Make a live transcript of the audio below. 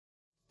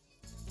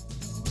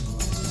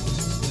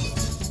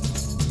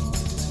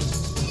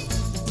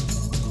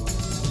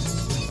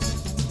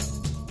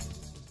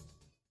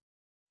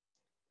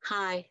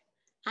Hi,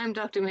 I'm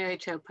Dr. Mary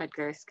Jo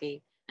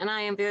Podgurski, and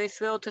I am very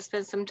thrilled to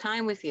spend some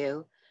time with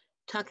you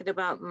talking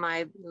about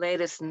my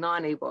latest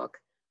Nonnie book.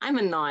 I'm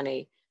a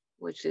Nonnie,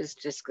 which is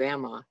just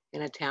grandma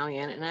in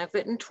Italian, and I've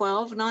written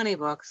 12 Nonnie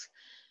books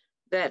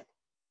that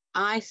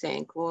I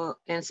think will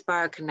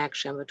inspire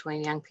connection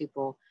between young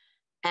people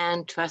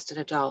and trusted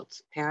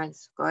adults,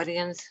 parents,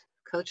 guardians,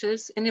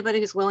 coaches, anybody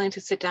who's willing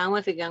to sit down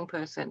with a young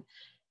person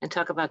and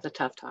talk about the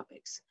tough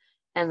topics.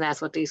 And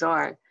that's what these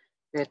are.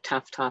 They're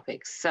tough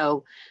topics.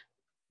 So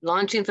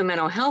launching for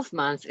Mental Health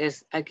Month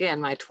is,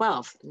 again, my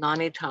 12th.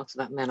 Nonnie Talks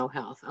about mental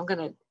health. I'm going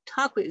to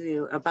talk with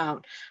you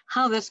about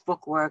how this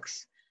book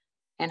works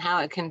and how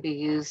it can be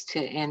used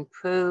to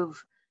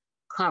improve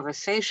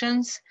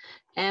conversations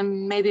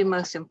and maybe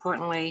most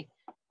importantly,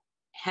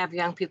 have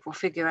young people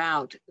figure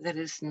out that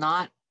it's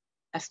not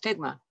a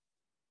stigma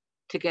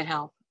to get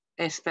help,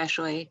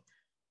 especially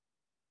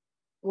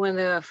when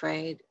they're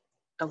afraid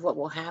of what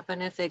will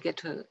happen if they get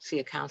to see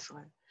a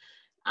counselor.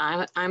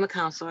 I'm a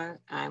counselor.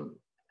 I'm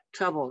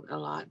troubled a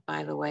lot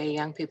by the way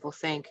young people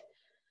think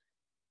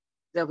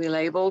they'll be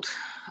labeled,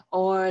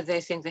 or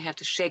they think they have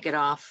to shake it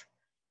off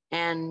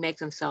and make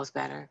themselves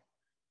better.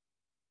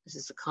 This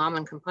is a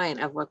common complaint.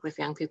 I've worked with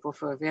young people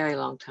for a very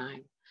long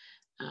time,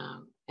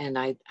 and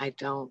I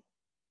don't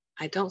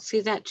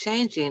see that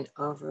changing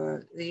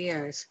over the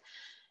years.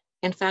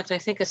 In fact, I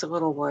think it's a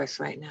little worse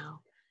right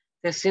now.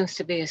 There seems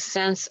to be a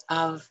sense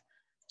of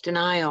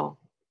denial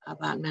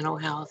about mental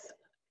health.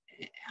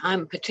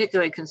 I'm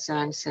particularly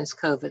concerned since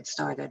COVID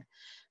started.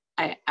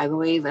 I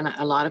believe, and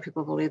a lot of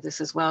people believe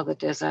this as well, that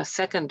there's a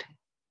second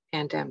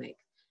pandemic.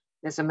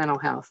 There's a mental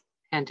health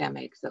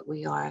pandemic that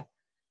we are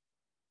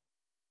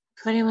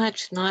pretty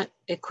much not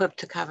equipped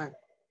to cover.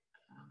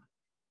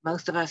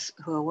 Most of us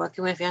who are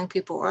working with young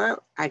people,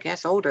 or I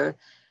guess older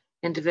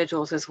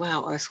individuals as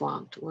well, are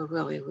swamped. We're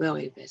really,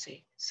 really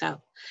busy. So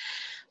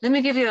let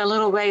me give you a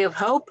little ray of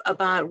hope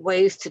about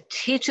ways to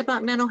teach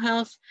about mental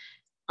health.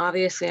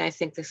 Obviously, I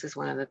think this is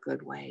one of the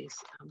good ways.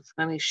 So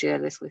let me share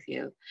this with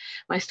you.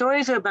 My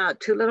stories are about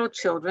two little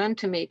children,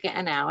 Tamika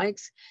and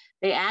Alex.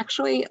 They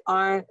actually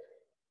are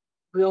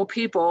real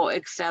people,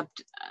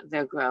 except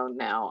they're grown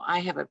now. I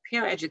have a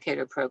peer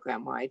educator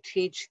program where I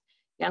teach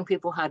young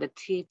people how to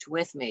teach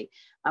with me.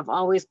 I've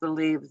always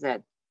believed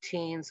that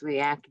teens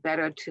react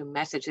better to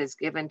messages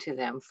given to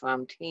them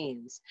from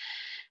teens,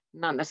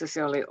 not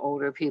necessarily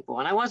older people.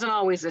 And I wasn't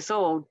always this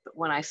old, but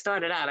when I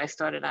started out in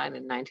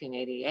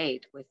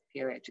 1988 with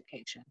peer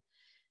education.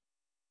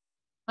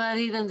 But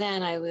even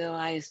then I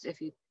realized if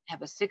you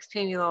have a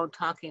 16-year-old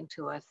talking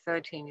to a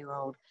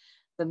 13-year-old,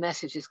 the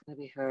message is going to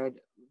be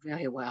heard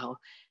very well.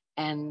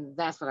 And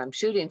that's what I'm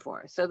shooting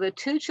for. So the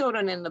two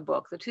children in the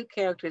book, the two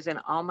characters in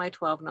all my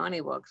 12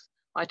 Nonnie books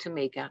are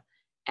Tamika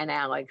and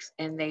Alex,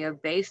 and they are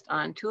based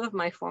on two of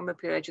my former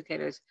peer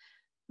educators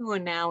who are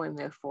now in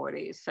their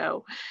 40s.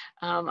 So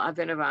I've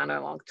been around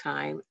a long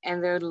time,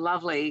 and they're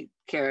lovely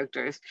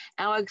characters.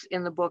 Alex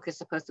in the book is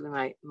supposed to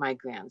be my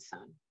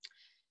grandson.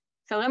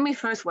 So let me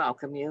first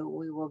welcome you.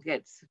 We will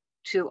get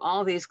to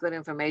all these good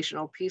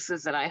informational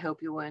pieces that I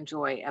hope you will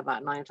enjoy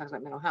about Nonnie Talks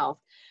about mental health.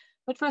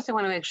 But first, I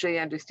want to make sure you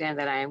understand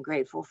that I am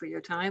grateful for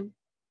your time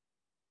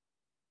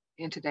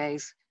in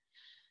today's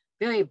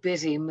very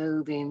busy,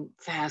 moving,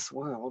 fast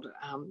world.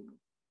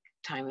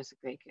 Time is a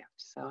great gift.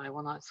 So I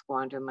will not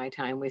squander my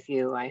time with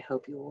you. I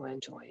hope you will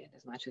enjoy it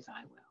as much as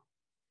I will.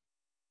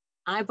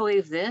 I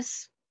believe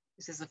this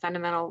is a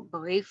fundamental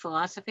belief,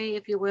 philosophy,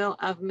 if you will,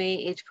 of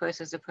me. Each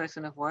person is a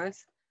person of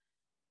worth.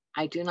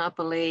 I do not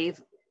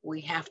believe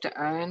we have to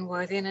earn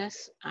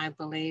worthiness. I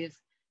believe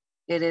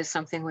it is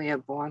something we are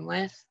born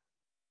with.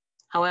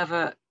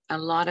 However, a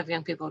lot of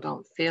young people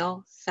don't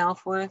feel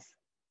self-worth.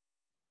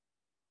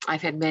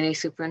 I've had many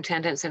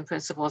superintendents and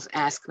principals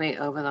ask me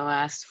over the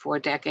last 4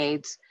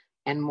 decades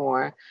and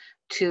more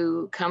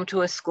to come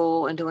to a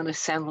school and do an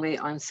assembly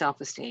on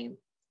self-esteem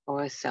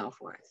or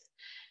self-worth.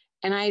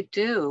 And I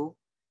do,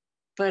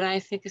 but I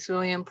think it's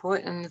really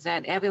important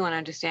that everyone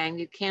understand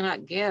you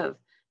cannot give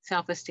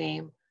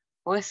self-esteem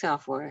or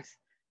self-worth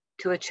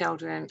to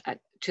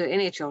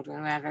any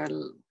children rather,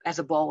 as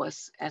a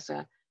bolus, as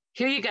a,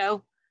 here you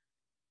go.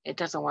 It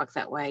doesn't work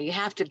that way. You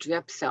have to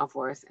drip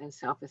self-worth and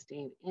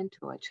self-esteem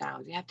into a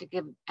child. You have to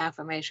give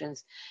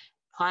affirmations,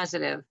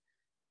 positive,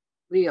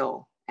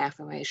 real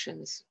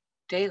affirmations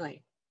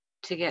daily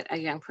to get a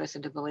young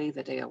person to believe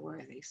that they are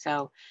worthy.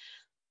 So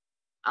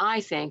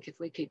I think if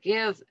we could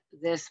give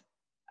this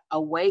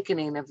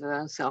awakening of their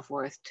own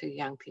self-worth to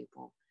young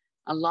people,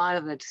 a lot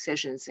of the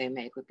decisions they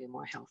make would be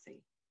more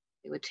healthy.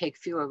 They would take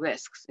fewer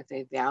risks if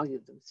they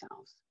valued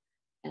themselves.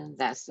 And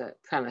that's the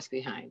premise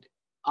behind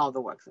all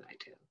the work that I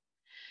do.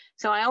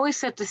 So I always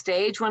set the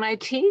stage when I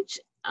teach.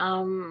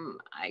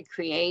 I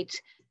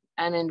create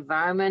an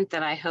environment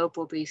that I hope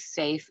will be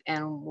safe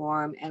and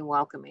warm and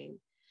welcoming.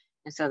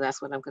 And so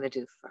that's what I'm going to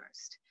do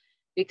first,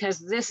 because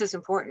this is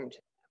important.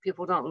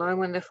 People don't learn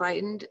when they're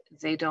frightened.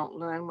 They don't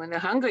learn when they're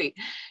hungry.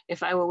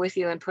 If I were with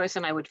you in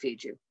person, I would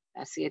feed you.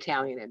 That's the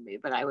Italian in me,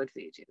 but I would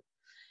feed you.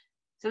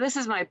 So this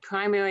is my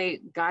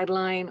primary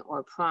guideline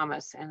or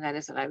promise, and that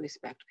is that I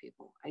respect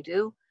people. I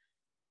do.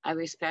 I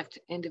respect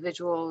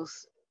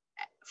individuals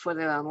for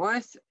their own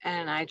worth,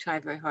 and I try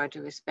very hard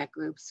to respect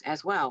groups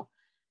as well.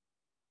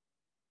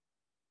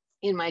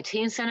 In my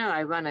teen center,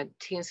 I run a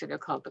teen center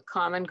called the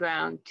Common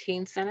Ground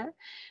Teen Center.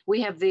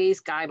 We have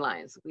these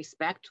guidelines: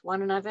 respect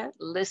one another,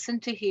 listen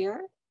to hear,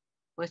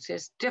 which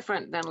is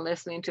different than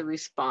listening to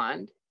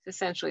respond. It's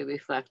essentially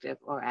reflective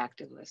or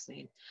active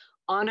listening.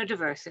 Honor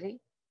diversity,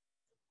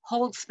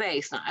 hold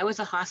space. Now, I was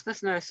a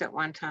hospice nurse at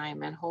one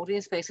time, and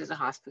holding space is a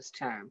hospice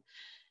term.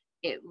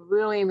 It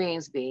really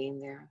means being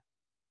there.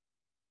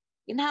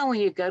 You know, when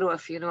you go to a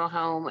funeral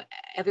home,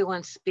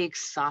 everyone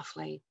speaks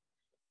softly.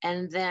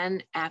 And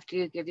then after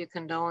you give your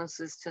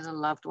condolences to the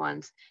loved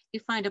ones, you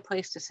find a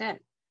place to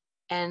sit.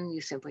 And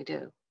you simply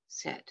do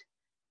sit.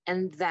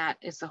 And that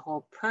is the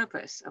whole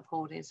purpose of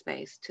holding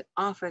space, to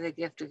offer the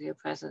gift of your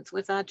presence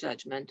without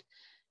judgment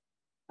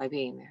by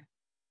being there.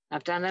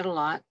 I've done that a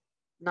lot,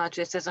 not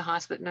just as a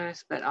hospice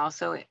nurse, but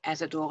also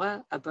as a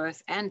doula, a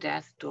birth and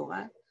death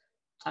doula.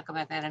 Talk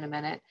about that in a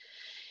minute.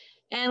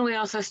 And we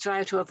also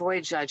strive to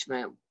avoid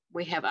judgment.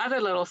 We have other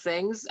little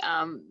things.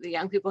 The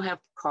young people have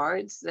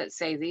cards that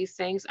say these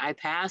things: I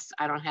pass,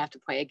 I don't have to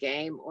play a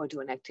game or do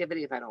an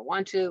activity if I don't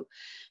want to.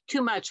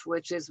 Too much,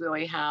 which is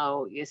really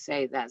how you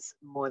say that's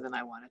more than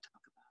I want to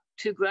talk about.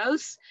 Too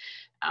gross,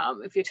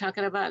 if you're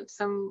talking about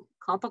some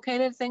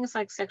complicated things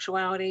like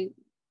sexuality,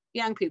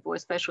 young people,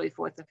 especially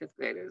 4th and 5th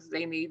graders,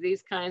 they need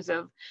these kinds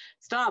of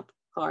stop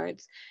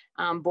cards.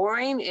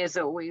 Boring is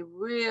that we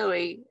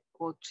really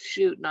will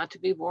shoot not to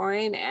be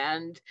boring,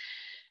 and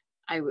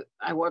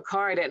I work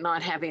hard at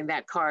not having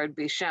that card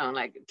be shown.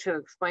 Like, to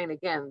explain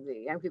again,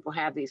 the young people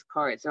have these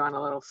cards. They're on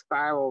a little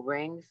spiral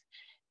rings,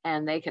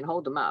 and they can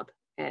hold them up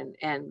and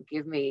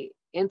give me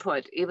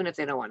input, even if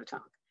they don't want to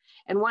talk.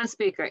 And one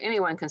speaker,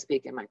 anyone can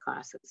speak in my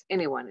classes.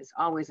 Anyone is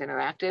always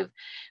interactive,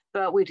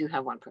 but we do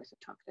have one person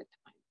talking at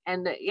a time.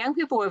 And the young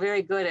people are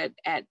very good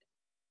at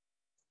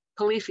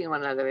policing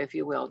one another, if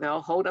you will.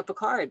 They'll hold up a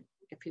card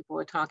if people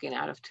are talking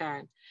out of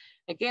turn.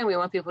 Again, we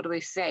want people to be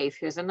safe.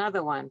 Here's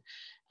another one.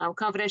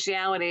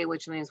 Confidentiality,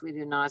 which means we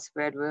do not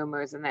spread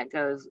rumors, and that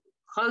goes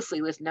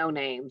closely with no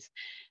names.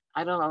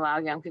 I don't allow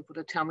young people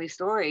to tell me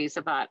stories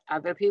about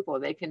other people.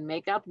 They can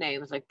make up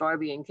names like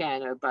Barbie and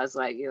Ken or Buzz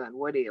Lightyear and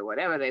Woody or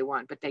whatever they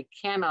want, but they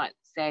cannot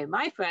say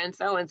my friend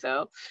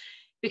so-and-so,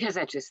 because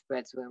that just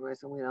spreads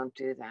rumors, and we don't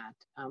do that.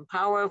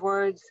 Power of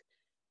words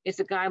is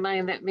a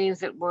guideline that means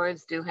that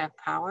words do have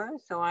power.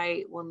 So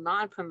I will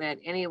not permit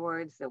any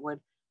words that would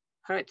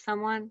hurt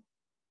someone,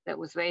 that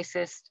was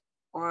racist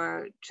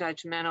or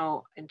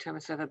judgmental in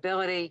terms of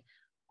ability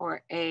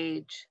or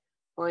age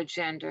or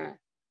gender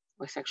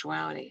or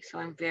sexuality. So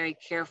I'm very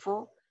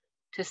careful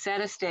to set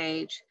a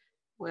stage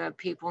where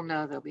people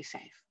know they'll be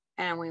safe.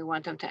 And we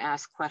want them to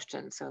ask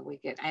questions. So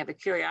I have a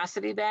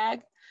curiosity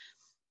bag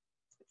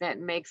that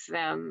makes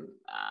them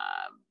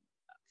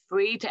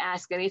free to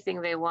ask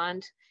anything they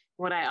want.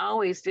 What I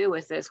always do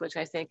with this, which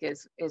I think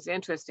is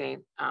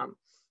interesting,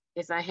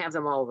 is I have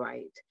them all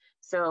write.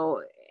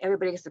 So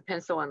everybody gets a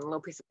pencil and a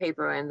little piece of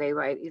paper, and they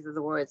write either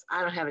the words,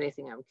 I don't have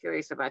anything I'm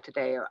curious about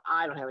today, or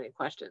I don't have any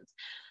questions,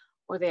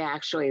 or they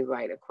actually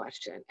write a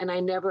question. And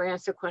I never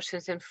answer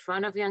questions in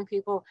front of young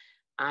people.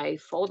 I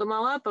fold them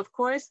all up, of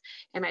course,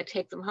 and I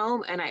take them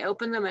home and I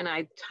open them and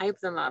I type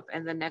them up.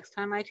 And the next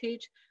time I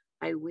teach,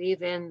 I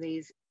weave in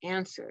these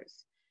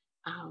answers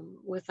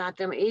without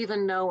them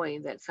even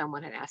knowing that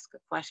someone had asked a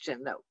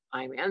question that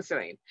I'm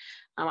answering.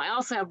 I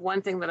also have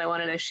one thing that I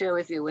wanted to share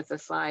with you with the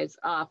slides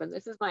off, and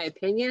this is my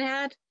opinion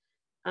hat.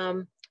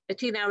 The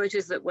Teen Average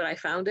is what I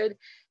founded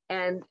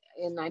and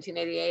in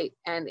 1988,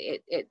 and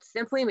it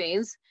simply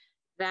means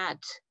that,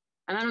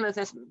 and I don't know if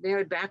that's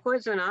mirrored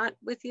backwards or not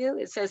with you,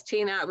 it says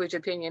Teen Outreach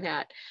Opinion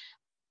Hat.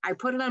 I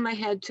put it on my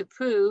head to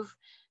prove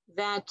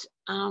that,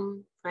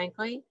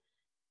 frankly,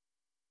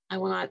 I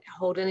will not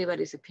hold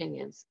anybody's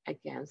opinions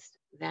against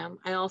them.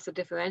 I also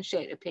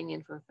differentiate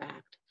opinion from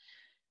fact.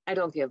 I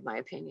don't give my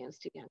opinions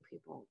to young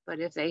people, but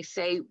if they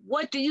say,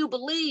 what do you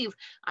believe?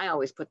 I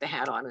always put the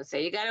hat on and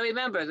say, you got to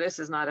remember, this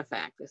is not a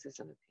fact, this is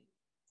an opinion.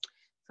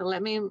 So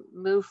let me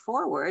move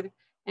forward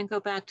and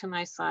go back to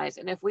my slides.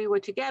 And if we were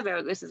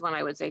together, this is when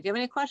I would say, do you have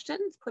any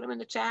questions? Put them in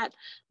the chat,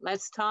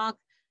 let's talk.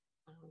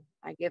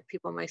 I give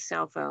people my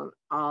cell phone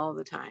all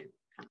the time.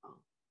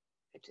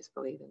 I just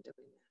believe in doing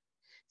that.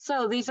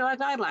 So these are our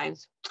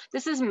guidelines.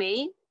 This is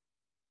me.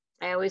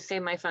 I always say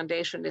my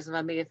foundation is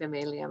La Mia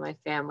Familia, my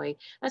family.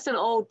 That's an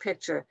old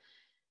picture.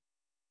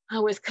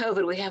 With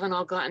COVID, we haven't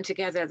all gotten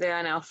together. There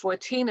are now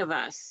 14 of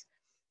us.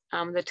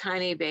 The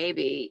tiny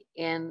baby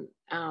in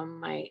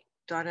my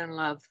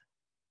daughter-in-law's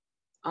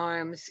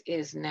arms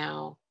is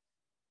now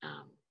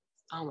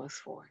almost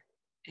 4.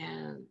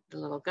 And the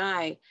little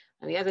guy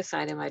on the other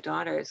side of my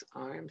daughter's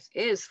arms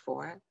is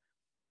 4.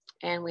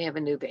 And we have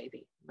a new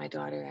baby. My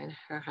daughter and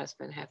her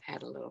husband have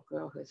had a little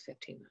girl who's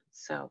 15 months.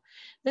 So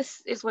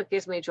this is what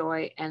gives me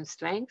joy and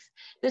strength.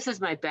 This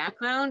is my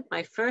background.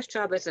 My first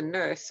job as a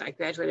nurse, I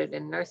graduated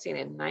in nursing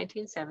in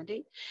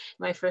 1970.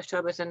 My first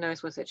job as a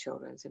nurse was at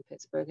Children's in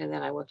Pittsburgh, and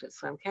then I worked at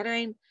Sloan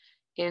Kettering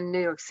in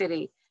New York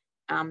City.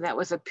 That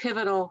was a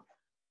pivotal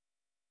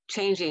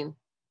changing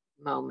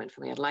moment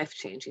for me, a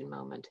life-changing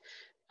moment.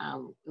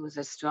 It was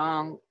a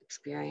strong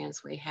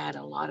experience. We had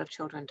a lot of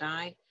children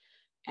die,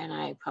 and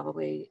I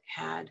probably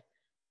had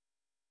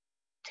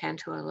 10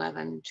 to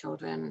 11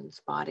 children's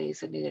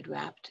bodies that needed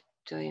wrapped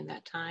during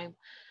that time.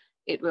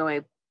 It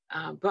really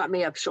brought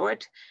me up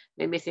short,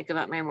 made me think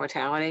about my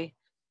mortality.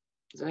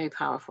 It was a very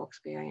powerful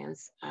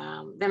experience.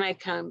 Then I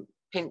came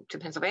to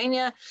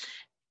Pennsylvania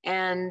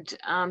and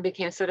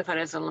became certified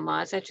as a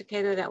Lamaze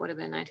educator. That would have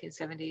been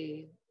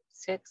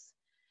 1976.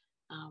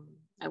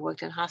 I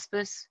worked in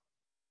hospice.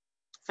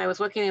 So I was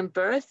working in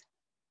birth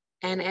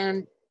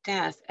and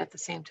death at the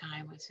same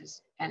time, which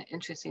is an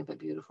interesting but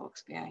beautiful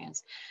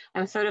experience.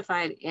 I'm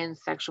certified in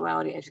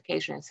sexuality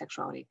education and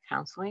sexuality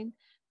counseling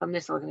from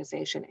this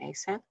organization,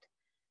 ACEPT.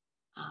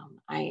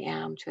 I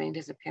am trained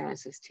as a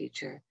parents's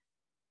teacher.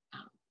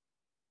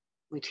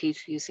 We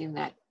teach using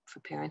that for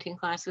parenting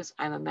classes.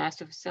 I'm a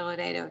master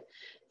facilitator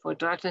for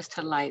Darkness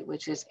to Light,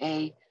 which is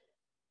a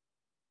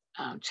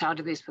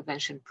child abuse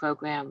prevention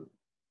program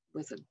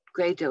with a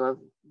great deal of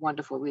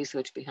wonderful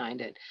research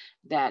behind it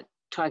that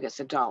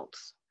targets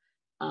adults.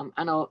 I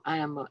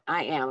am,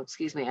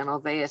 an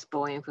Oveus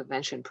bullying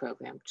prevention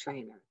program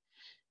trainer.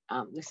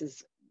 This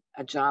is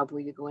a job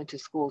where you go into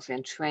schools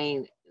and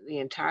train the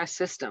entire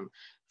system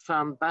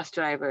from bus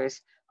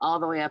drivers all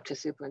the way up to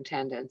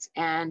superintendents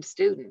and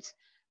students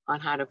on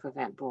how to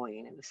prevent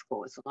bullying in the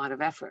school. It's a lot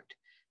of effort,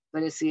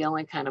 but it's the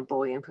only kind of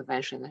bullying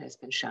prevention that has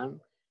been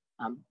shown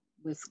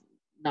with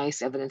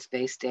nice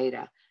evidence-based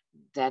data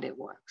that it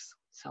works.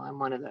 So I'm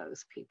one of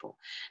those people.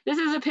 This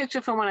is a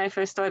picture from when I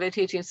first started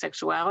teaching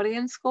sexuality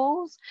in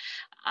schools,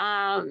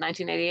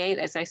 1988.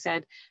 As I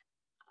said,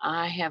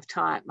 I have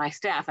taught, my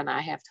staff and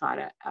I have taught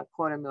a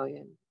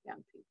 250,000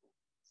 young people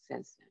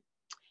since then.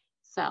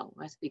 So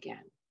let's begin.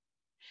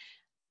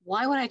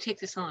 Why would I take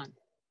this on?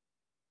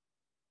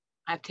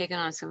 I've taken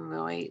on some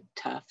really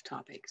tough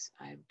topics.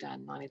 I've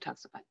done Nonnie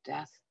Talks about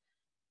death,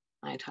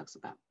 Nonnie Talks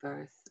about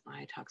birth,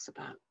 Nonnie Talks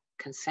about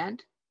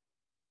consent,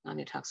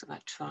 Nonnie Talks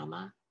about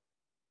trauma.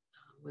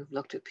 We've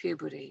looked at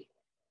puberty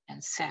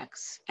and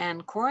sex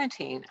and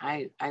quarantine.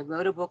 I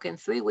wrote a book in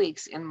 3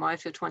 weeks in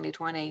March of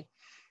 2020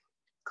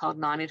 called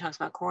Nonnie Talks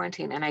About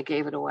Quarantine, and I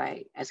gave it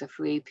away as a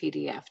free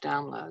PDF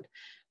download.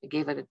 I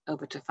gave it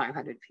over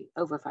 500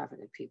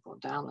 people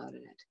downloaded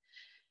it.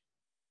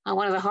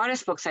 One of the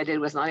hardest books I did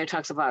was Nonnie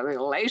Talks About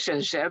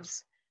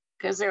Relationships,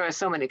 because there are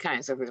so many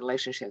kinds of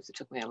relationships. It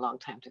took me a long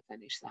time to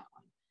finish that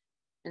one.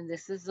 And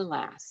this is the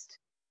last.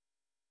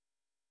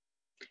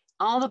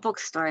 All the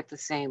books start the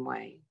same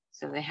way.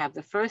 So they have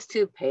the first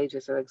 2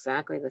 pages are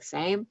exactly the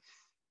same,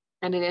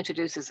 and it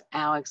introduces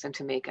Alex and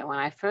Tamika. When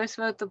I first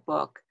wrote the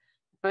book,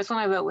 the first one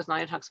I wrote was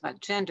Nonnie Talks About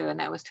Gender, and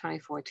that was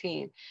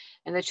 2014.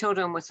 And the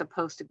children were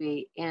supposed to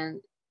be in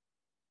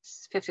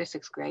 5th or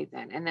 6th grade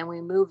then. And then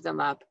we moved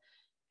them up.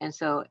 And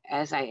so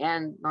as I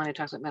end Nonnie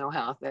Talks About Mental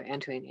Health, they're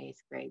entering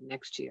 8th grade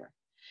next year.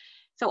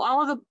 So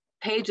all of the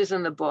pages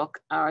in the book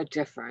are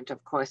different,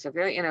 of course. They're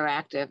very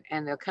interactive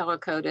and they're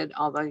color-coded.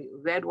 All the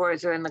red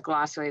words are in the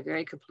glossary, a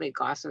very complete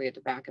glossary at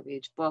the back of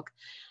each book.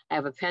 I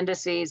have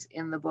appendices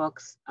in the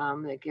books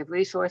that give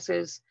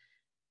resources.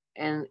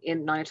 And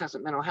in Nonnie Talks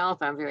About Mental Health,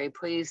 I'm very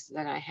pleased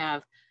that I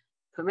have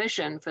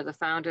permission for the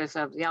founders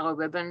of Yellow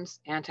Ribbon's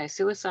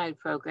anti-suicide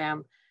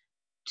program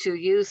to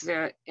use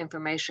their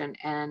information,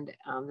 and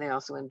they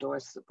also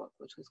endorsed the book,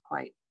 which was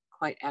quite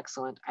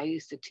excellent. I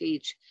used to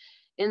teach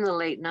in the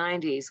late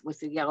 90s with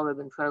the Yellow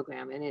Ribbon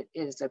program, and it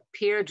is a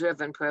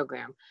peer-driven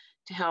program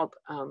to help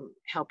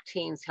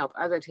teens help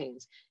other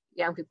teens.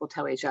 Young people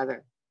tell each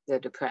other they're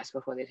depressed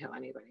before they tell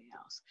anybody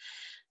else.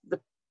 The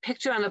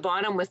picture on the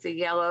bottom with the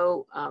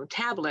yellow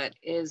tablet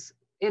is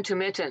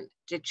intermittent.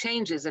 It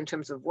changes in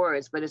terms of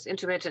words, but it's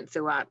intermittent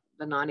throughout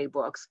the Nonnie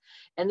books.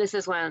 And this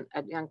is when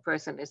a young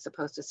person is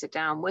supposed to sit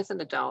down with an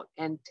adult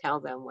and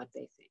tell them what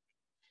they think.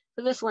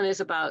 So this one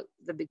is about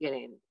the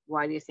beginning.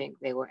 Why do you think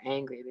they were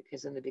angry?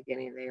 Because in the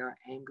beginning, they are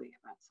angry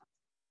about something.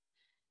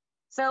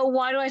 So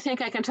why do I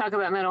think I can talk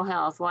about mental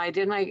health? Well, I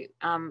did my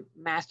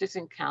master's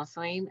in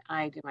counseling.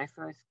 I did my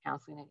first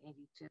counseling in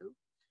 '82.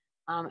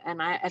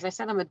 And as I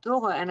said, I'm a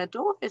doula, and a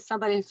doula is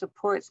somebody who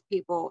supports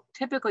people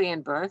typically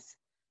in birth.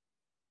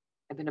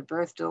 I've been a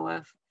birth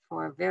doula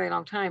for a very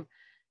long time,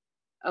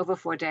 over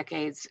 4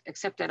 decades,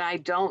 except that I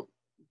don't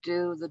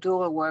do the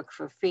doula work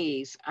for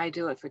fees. I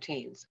do it for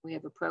teens. We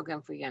have a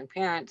program for young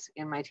parents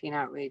in my teen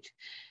outreach,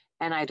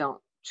 and I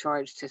don't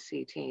charge to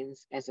see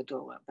teens as a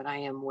doula, but I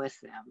am with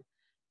them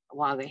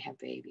while they have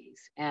babies.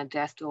 And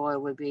death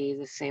doula would be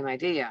the same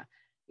idea.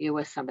 You're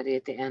with somebody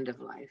at the end of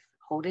life,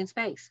 holding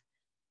space,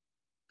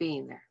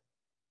 being there.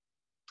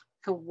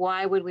 So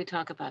why would we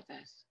talk about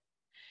this?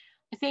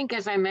 I think,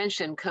 as I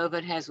mentioned,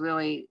 COVID has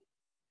really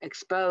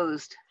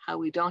exposed how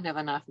we don't have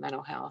enough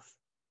mental health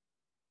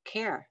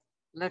care,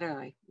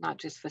 literally, not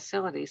just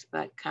facilities,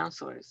 but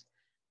counselors,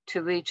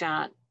 to reach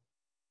out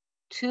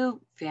to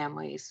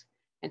families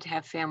and to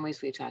have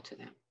families reach out to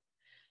them.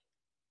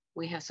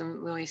 We have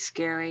some really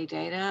scary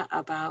data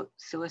about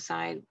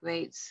suicide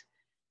rates,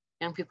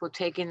 young people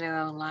taking their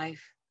own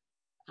life.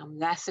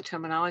 That's the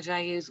terminology I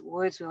use.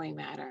 Words really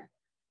matter.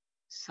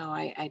 So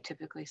I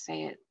typically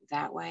say it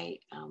that way.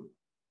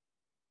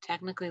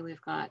 Technically,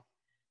 we've got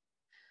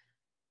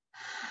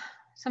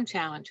some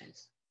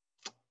challenges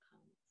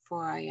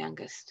for our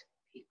youngest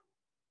people.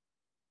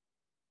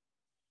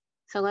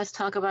 So let's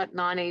talk about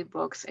Nonnie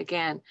books.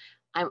 Again,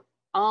 I'm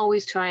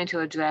always trying to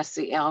address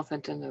the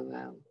elephant in the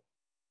room.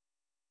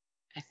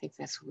 I think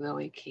that's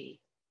really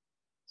key.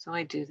 So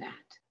I do that.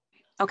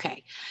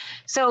 Okay,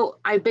 so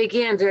I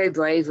began very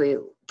bravely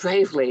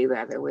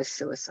with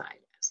suicide.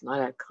 It's not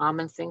a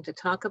common thing to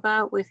talk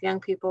about with young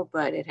people,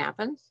 but it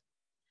happens.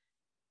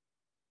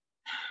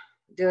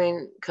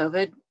 During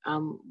COVID,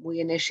 we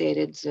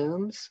initiated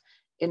Zooms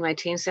in my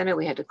teen center.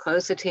 We had to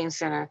close the teen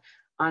center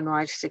on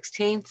March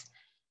 16th,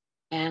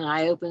 and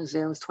I opened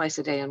Zooms twice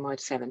a day on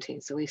March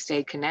 17th. So we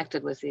stayed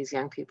connected with these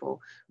young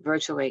people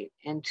virtually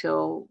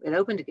until it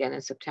opened again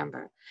in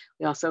September.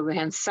 We also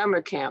ran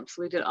summer camps.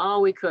 We did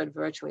all we could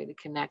virtually to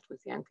connect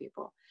with young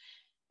people.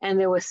 And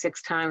there were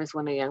 6 times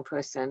when a young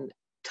person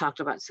talked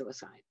about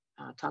suicide,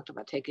 talked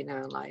about taking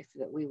their own life,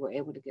 that we were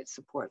able to get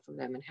support from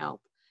them and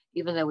help,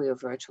 even though we were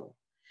virtual.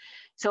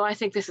 So I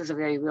think this is a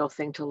very real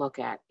thing to look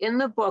at. In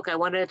the book, I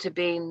wanted it to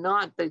be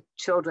not the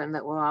children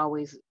that we're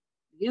always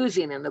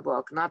using in the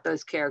book, not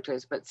those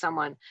characters, but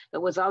someone that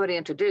was already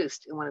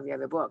introduced in one of the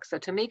other books. So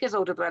Tamika's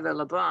older brother,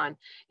 LeBron,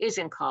 is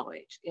in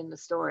college in the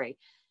story.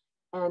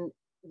 And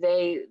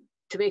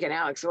Tamika and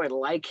Alex really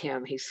like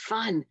him. He's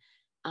fun.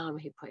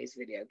 He plays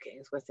video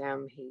games with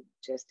them. He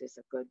just is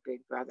a good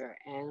big brother.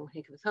 And when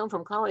he comes home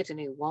from college and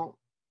he's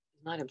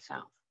not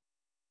himself.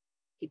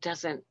 He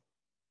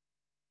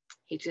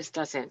just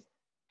doesn't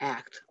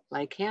act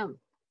like him.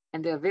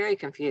 And they're very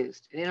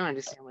confused. They don't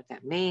understand what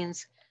that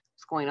means,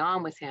 what's going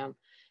on with him.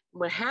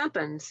 What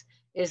happens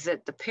is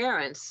that the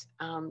parents,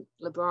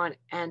 LeBron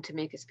and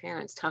Tamika's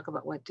parents, talk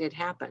about what did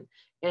happen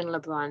in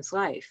LeBron's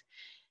life.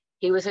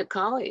 He was at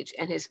college,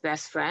 and his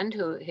best friend,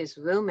 his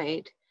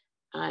roommate,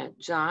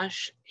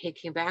 Josh, he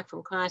came back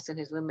from class and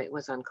his roommate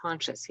was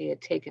unconscious. He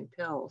had taken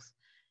pills.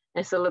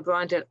 And so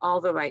LeBron did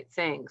all the right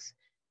things.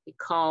 He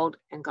called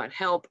and got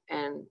help,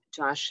 and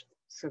Josh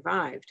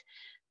survived.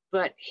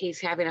 But he's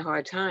having a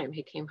hard time.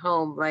 He came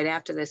home right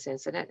after this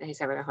incident, and he's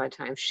having a hard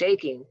time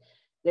shaking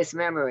this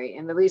memory.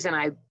 And the reason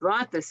I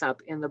brought this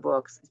up in the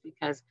books is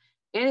because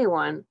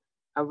anyone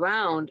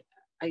around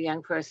a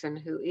young person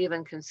who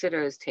even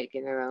considers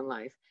taking their own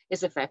life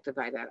is affected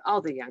by that.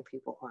 All the young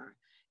people are.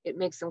 It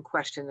makes them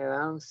question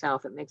their own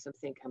self. It makes them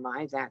think, am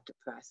I that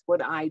depressed?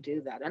 Would I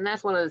do that? And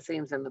that's one of the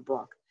themes in the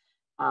book.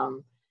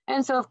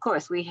 And so, of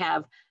course, we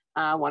have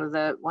one of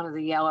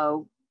the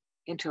yellow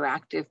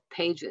interactive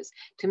pages.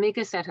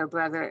 Tamika said her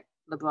brother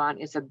LeBron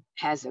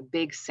has a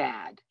big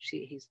sad.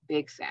 He's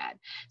big sad.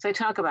 So I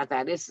talk about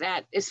that.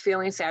 Is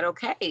feeling sad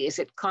okay? Is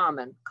it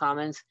common?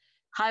 Common's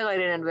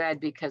highlighted in red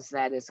because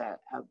that is a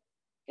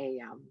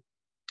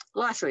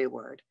glossary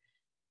word.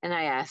 And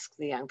I ask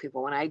the young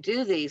people, when I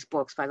do these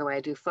books, by the way,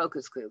 I do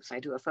focus groups. I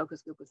do a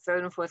focus group with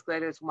 3rd and 4th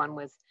graders, one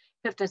with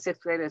 5th and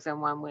 6th graders,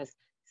 and one with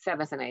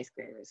 7th and 8th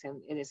graders.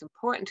 And it is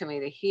important to me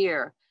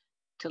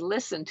to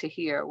listen to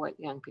hear what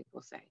young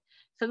people say.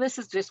 So this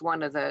is just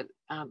one of the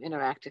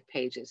interactive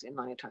pages in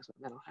Nonnie Talks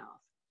about mental health.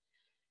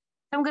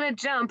 I'm going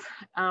to jump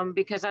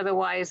because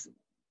otherwise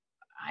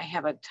I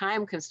have a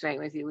time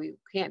constraint with you. We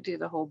can't do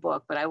the whole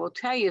book, but I will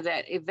tell you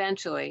that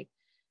eventually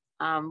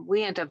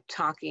we end up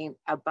talking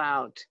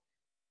about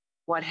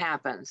what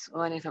happens,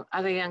 learning from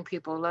other young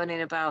people,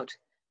 learning about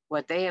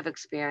what they have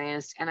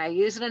experienced. And I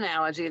use an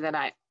analogy that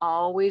I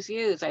always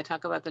use. I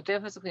talk about the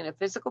difference between a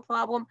physical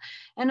problem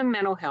and a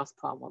mental health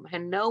problem.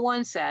 And no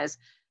one says,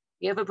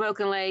 you have a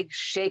broken leg,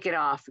 shake it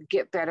off,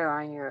 get better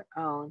on your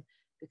own,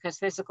 because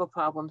physical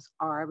problems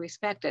are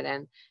respected.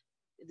 And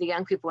the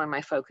young people in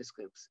my focus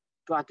groups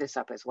brought this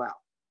up as well.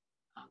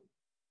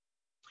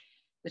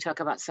 We talk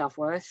about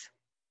self-worth.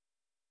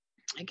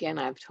 Again,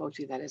 I've told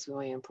you that is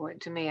really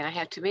important to me. And I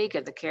have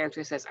Tamika, the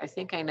character says, I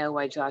think I know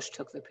why Josh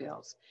took the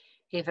pills.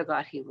 He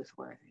forgot he was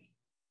worthy.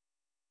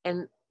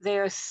 And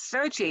they're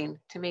searching,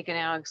 Tamika and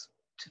Alex,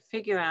 to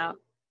figure out,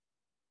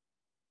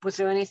 was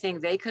there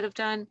anything they could have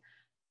done?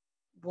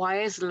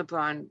 Why is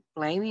LeBron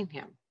blaming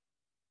him?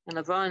 And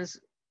LeBron's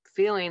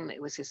feeling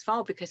it was his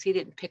fault because he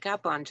didn't pick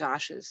up on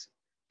Josh's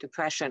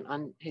depression,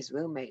 on his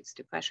roommate's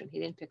depression. He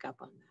didn't pick up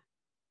on that.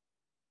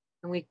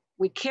 And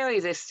we carry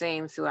this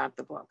theme throughout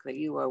the book, that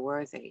you are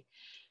worthy.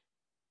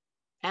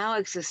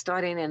 Alex is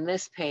starting in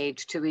this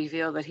page to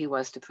reveal that he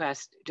was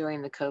depressed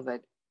during the COVID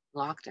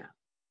lockdown.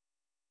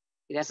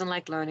 He doesn't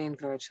like learning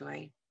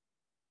virtually.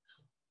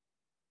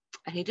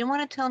 And he didn't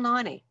want to tell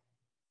Nonnie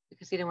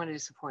because he didn't want to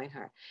disappoint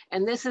her.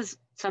 And this is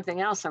something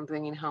else I'm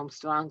bringing home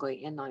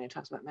strongly in Nonnie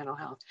Talks about mental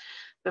health.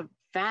 The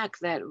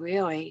fact that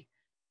really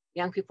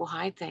young people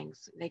hide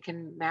things. They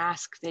can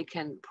mask, they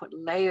can put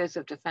layers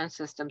of defense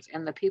systems,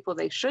 and the people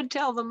they should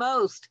tell the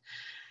most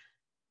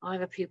are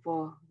the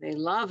people they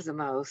love the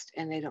most,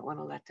 and they don't want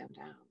to let them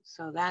down.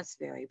 So that's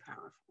very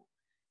powerful.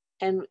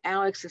 And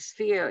Alex's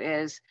fear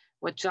is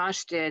what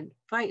Josh did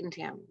frightened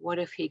him. What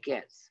if he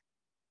gets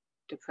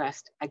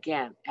depressed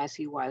again, as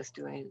he was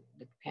during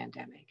the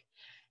pandemic?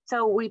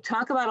 So we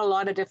talk about a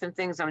lot of different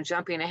things. I'm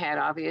jumping ahead,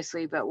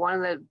 obviously, but one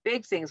of the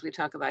big things we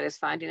talk about is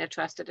finding a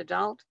trusted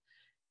adult.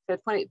 So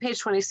page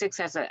 26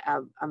 has a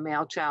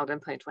male child,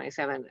 and page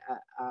 27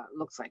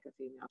 looks like a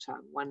female child.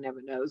 One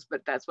never knows,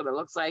 but that's what it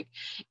looks like.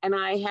 And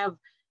I have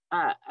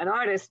an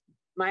artist,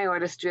 my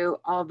artist drew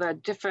all the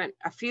different,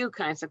 a few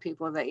kinds of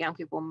people that young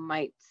people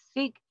might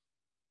seek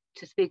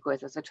to speak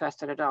with as a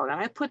trusted adult. And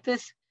I put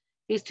these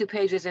 2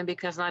 pages in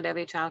because not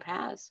every child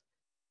has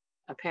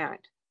a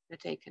parent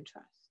that they can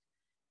trust.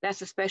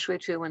 That's especially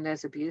true when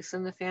there's abuse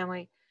in the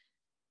family.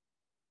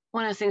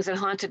 One of the things that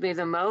haunted me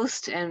the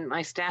most, and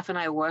my staff and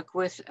I work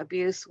with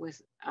abuse,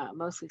 with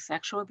mostly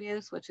sexual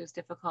abuse, which is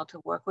difficult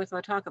to work with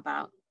or talk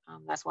about.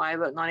 That's why I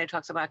wrote Nonnie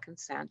Talks about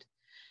consent.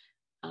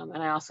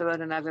 And I also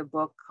wrote another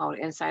book called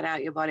Inside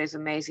Out, Your Body is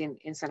Amazing,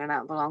 Inside and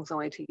Out Belongs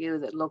Only to You,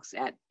 that looks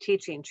at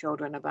teaching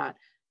children about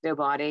their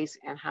bodies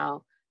and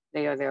how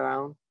they are their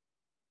own,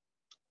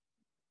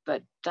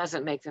 but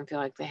doesn't make them feel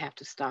like they have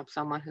to stop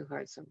someone who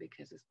hurts them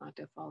because it's not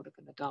their fault if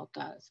an adult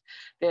does.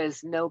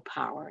 There's no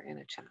power in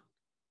a child,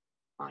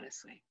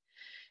 honestly.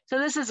 So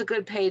this is a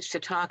good page to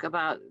talk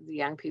about the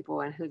young people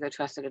and who they're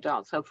trusted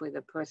adults. Hopefully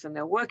the person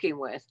they're working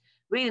with,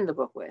 reading the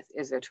book with,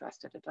 is their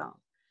trusted adult.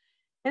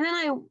 And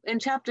then in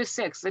chapter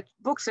 6, the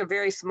books are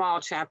very small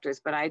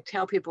chapters, but I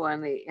tell people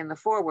in the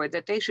foreword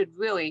that they should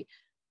really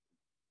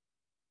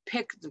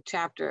pick the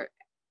chapter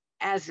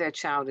as their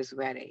child is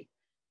ready.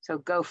 So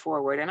go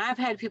forward. And I've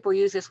had people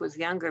use this with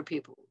younger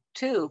people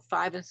too,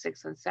 5 and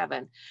 6 and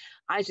 7.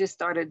 I just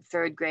started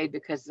 3rd grade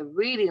because the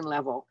reading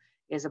level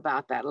is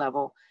about that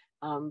level.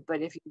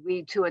 But if you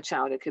read to a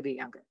child, it could be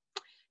younger.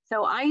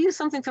 So I use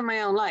something from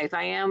my own life.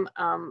 I am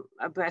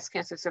a breast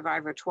cancer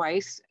survivor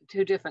twice,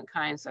 2 different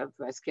kinds of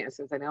breast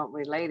cancers that aren't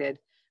related,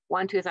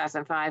 one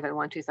 2005 and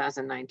one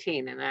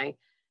 2019. And I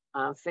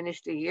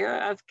finished a year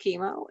of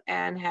chemo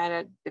and had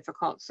a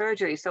difficult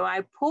surgery. So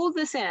I pulled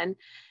this in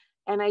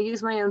and I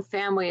use my own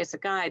family as a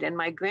guide. And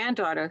my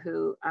granddaughter,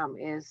 who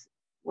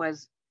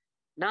was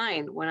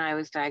 9 when I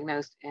was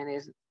diagnosed and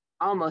is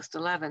almost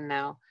 11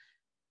 now,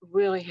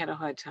 really had a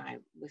hard time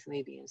with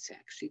me being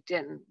sick. She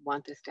didn't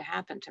want this to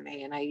happen to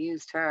me. And I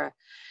used her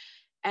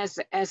as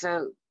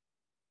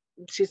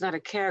she's not a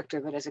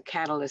character, but as a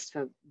catalyst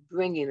for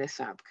bringing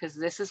this up, because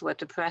this is what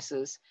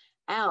depresses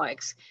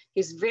Alex.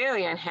 He's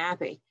very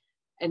unhappy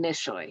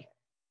initially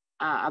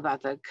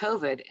about the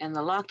COVID and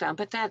the lockdown,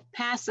 but that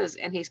passes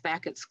and he's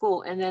back at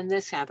school. And then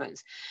this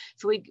happens.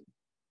 So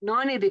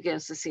Nonnie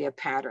begins to see a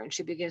pattern.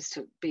 She begins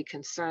to be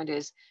concerned,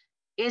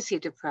 is he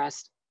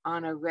depressed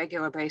on a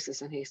regular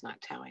basis and he's not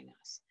telling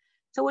us?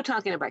 So we're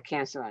talking about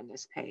cancer on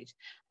this page.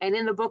 And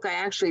in the book, I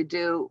actually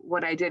do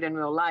what I did in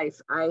real life.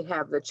 I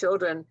have the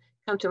children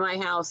come to my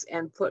house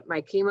and put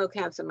my chemo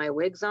caps and my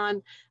wigs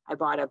on. I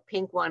bought a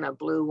pink one, a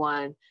blue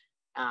one,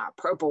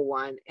 purple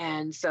one.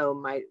 And so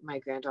my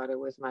granddaughter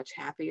was much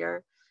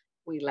happier.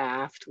 We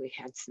laughed, we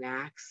had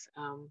snacks.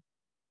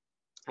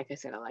 Like I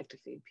said, I like to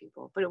feed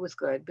people, but it was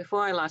good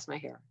before I lost my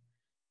hair.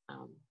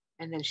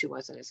 And then she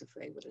wasn't as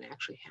afraid when it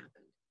actually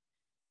happened.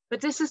 But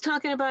this is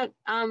talking about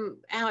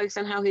Alex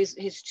and how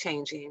he's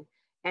changing.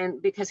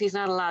 And because he's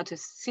not allowed to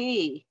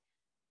see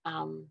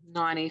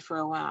Nonnie for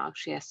a while,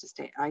 she has to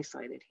stay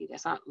isolated. He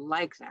does not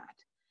like that.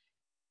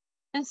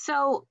 And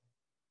so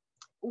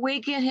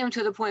we get him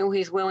to the point where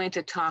he's willing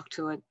to talk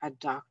to a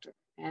doctor.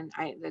 And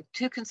the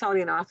 2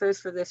 consulting authors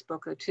for this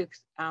book are 2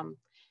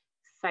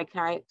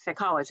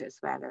 psychologists,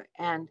 rather.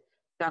 And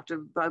Dr.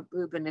 Bob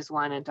Rubin is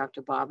one and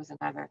Dr. Bob is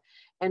another.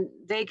 And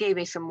they gave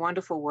me some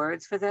wonderful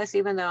words for this.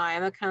 Even though I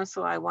am a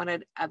counselor, I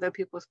wanted other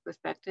people's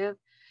perspective.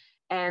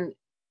 And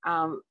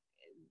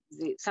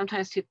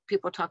sometimes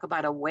people talk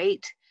about a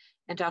weight.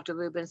 And Dr.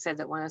 Rubin said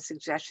that one of the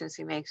suggestions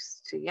he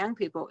makes to young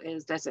people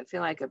is, does it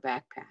feel like a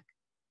backpack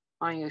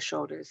on your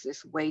shoulders,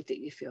 this weight that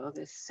you feel,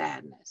 this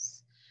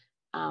sadness?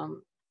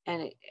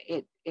 And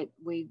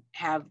we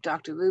have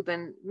Dr.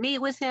 Rubin meet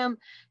with him,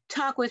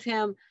 talk with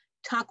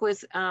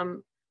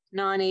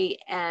Nonnie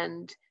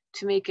and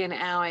Tamika and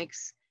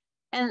Alex.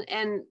 And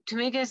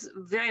Tamika is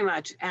very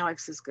much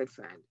Alex's good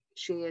friend.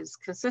 She is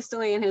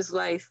consistently in his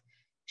life.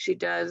 She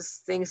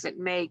does things that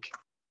make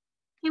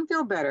him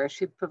feel better.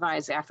 She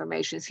provides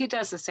affirmations. He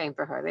does the same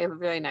for her. They have a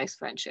very nice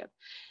friendship.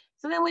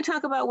 So then we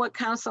talk about what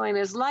counseling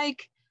is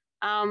like.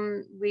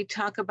 We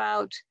talk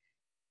about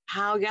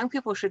how young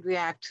people should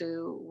react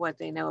to what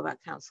they know about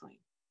counseling.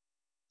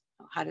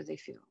 How do they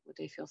feel? Would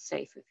they feel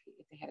safe if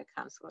they had a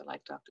counselor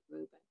like Dr.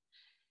 Rubin?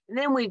 And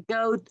then we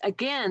go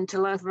again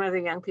to learn from other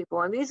young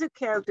people. And these are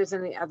characters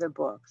in the other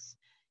books.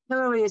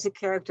 Hillary is a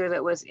character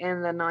that was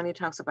in the Nonnie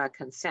Talks About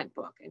Consent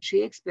book. And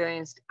she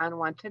experienced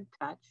unwanted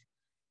touch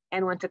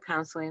and went to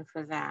counseling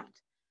for that.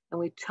 And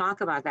we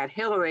talk about that.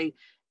 Hillary,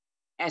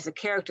 as a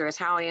character, is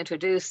how I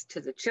introduced to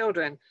the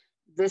children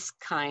this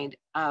kind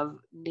of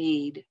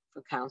need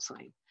for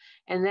counseling.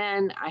 And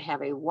then I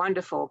have a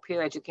wonderful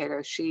peer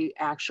educator. She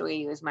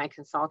actually is my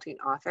consulting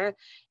author,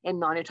 and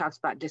Nonnie Talks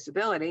about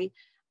disability.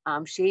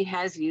 She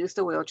has used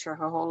a wheelchair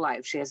her whole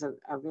life. She has a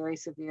very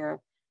severe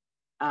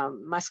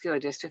muscular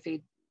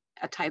dystrophy,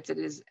 a type that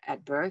is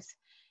at birth.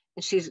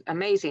 And she's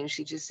amazing.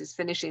 She just is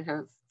finishing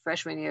her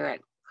freshman year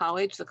at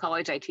college, the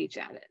college I teach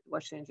at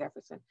Washington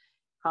Jefferson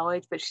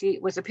College. But she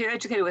was a peer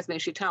educator with me.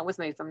 She taught with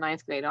me from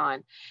 9th grade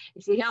on.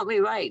 And she helped me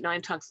write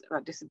Nonnie Talks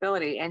about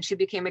disability. And she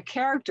became a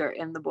character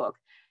in the book.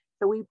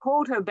 So we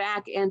pulled her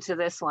back into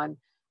this one.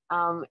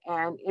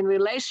 And in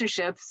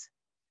relationships,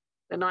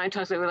 the Nonnie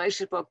Talks about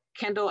relationship book,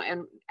 Kendall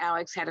and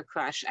Alex had a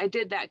crush. I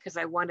did that because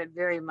I wanted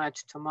very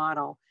much to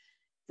model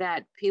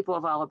that people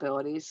of all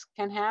abilities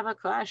can have a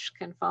crush,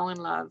 can fall in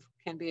love,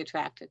 can be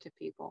attracted to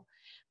people.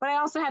 But I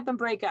also had them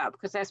break up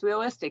because that's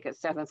realistic at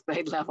 7th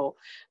grade level.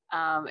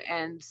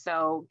 And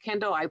so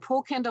Kendall, I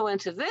pull Kendall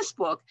into this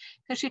book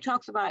because she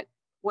talks about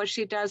what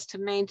she does to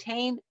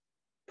maintain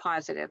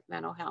positive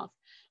mental health,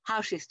 how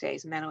she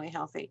stays mentally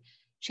healthy.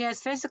 She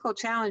has physical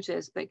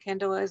challenges, but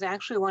Kendall is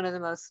actually one of the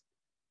most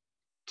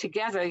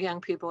together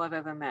young people I've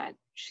ever met.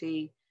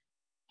 She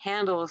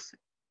handles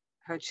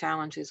her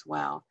challenges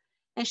well.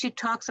 And she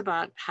talks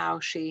about how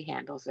she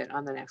handles it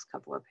on the next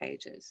couple of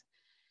pages.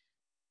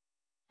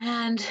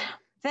 And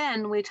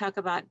then we talk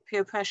about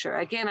peer pressure.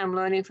 Again, I'm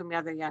learning from the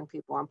other young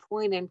people. I'm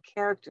pulling in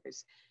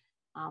characters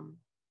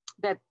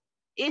that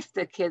if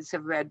the kids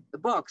have read the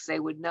books, they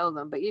would know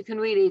them. But you can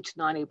read each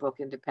Nonnie book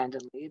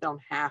independently. You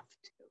don't have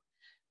to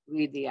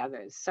read the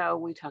others. So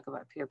we talk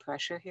about peer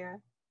pressure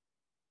here.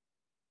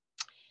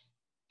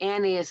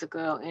 Annie is a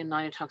girl in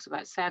Nonnie Talks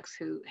About Sex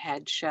who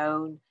had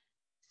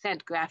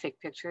sent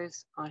graphic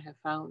pictures on her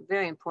phone.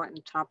 Very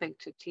important topic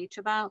to teach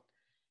about.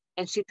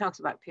 And she talks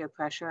about peer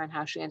pressure and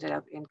how she ended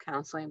up in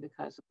counseling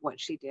because of what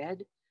she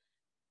did.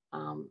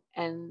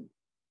 And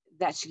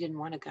that she didn't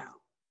want to go.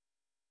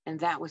 And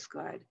that was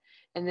good.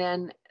 And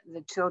then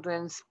the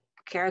children's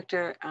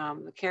character,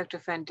 the character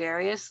friend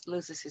Darius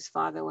loses his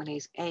father when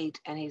he's 8,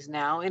 and he's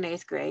now in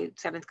 8th grade,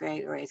 7th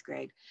grade or 8th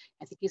grade.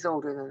 I think he's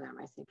older than them.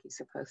 I think he's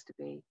supposed to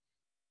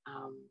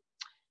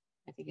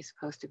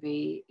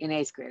be in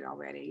 8th grade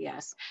already,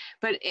 yes.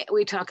 But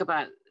we talk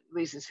about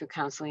reasons for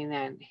counseling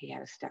then. He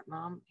had a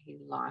stepmom. He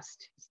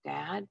lost his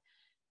dad.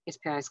 His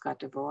parents got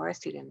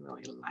divorced. He didn't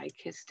really like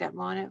his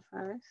stepmom at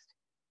first.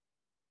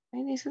 I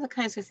mean, these are the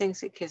kinds of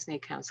things that kids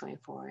need counseling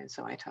for, and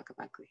so I talk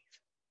about grief.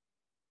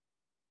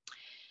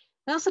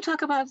 We also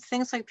talk about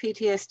things like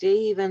PTSD,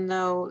 even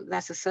though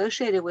that's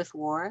associated with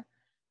war.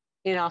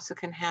 It also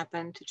can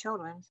happen to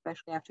children,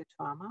 especially after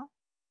trauma.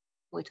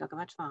 We talk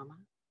about trauma.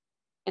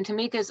 And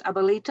Tamika's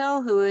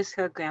abuelito, who is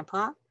her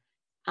grandpa,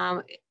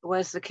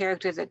 was the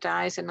character that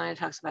dies, and Nonnie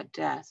talks about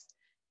death.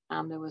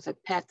 There was a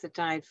pet that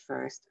died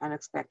first,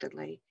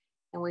 unexpectedly,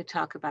 and we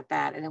talk about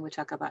that. And then we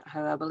talk about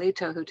her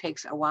abuelito, who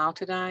takes a while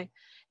to die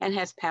and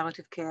has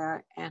palliative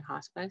care and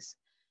hospice.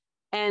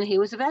 And he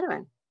was a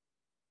veteran.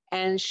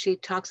 And she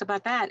talks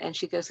about that, and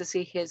she goes to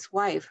see his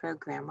wife, her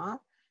grandma,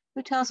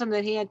 who tells him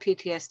that he had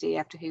PTSD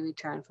after he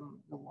returned from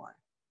the war,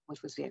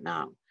 which was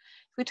Vietnam.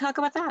 We talk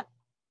about that,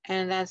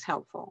 and that's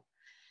helpful.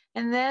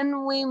 And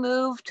then we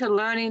move to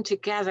learning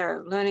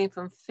together, learning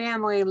from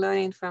family,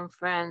 learning from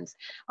friends.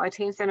 Our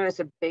teen center is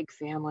a big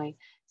family.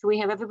 So we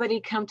have everybody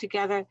come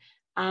together.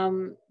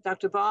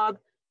 Dr. Bob,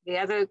 the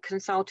other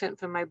consultant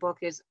for my book,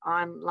 is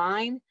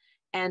online,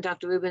 and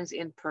Dr. Rubin's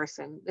in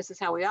person. This is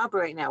how we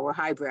operate now. We're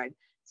hybrid.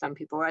 Some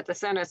people are at the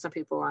center, some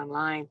people are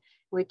online.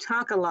 We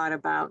talk a lot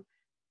about,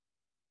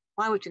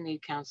 why would you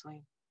need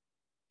counseling?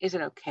 Is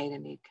it okay to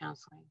need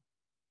counseling?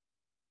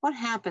 What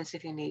happens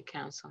if you need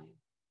counseling?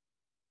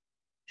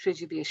 Should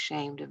you be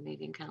ashamed of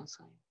needing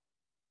counseling?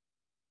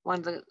 One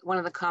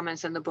of the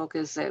comments in the book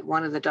is that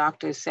one of the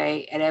doctors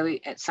say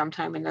at some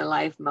time in their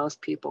life,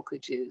 most people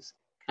could use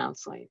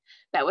counseling.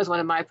 That was one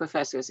of my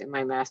professors in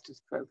my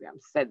master's program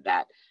said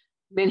that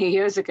many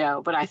years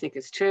ago, but I think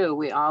it's true.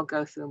 We all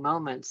go through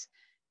moments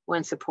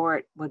when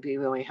support would be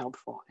really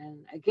helpful.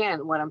 And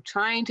again, what I'm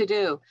trying to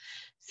do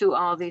through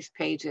all these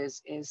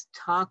pages is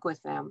talk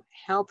with them,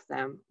 help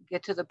them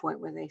get to the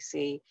point where they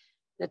see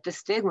that the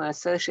stigma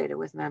associated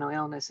with mental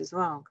illness is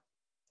wrong,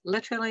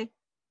 literally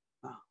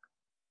wrong.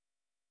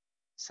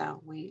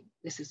 So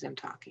this is them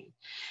talking.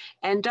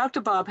 And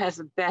Dr. Bob has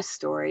the best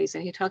stories,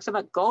 and he talks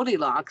about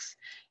Goldilocks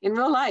in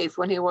real life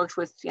when he works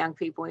with young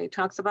people. And he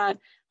talks about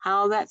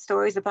how that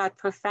story is about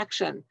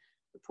perfection.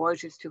 The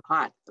porridge is too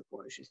hot, the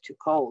porridge is too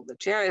cold, the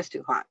chair is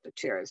too hot, the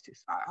chair is too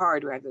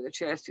hard, rather, the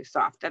chair is too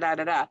soft,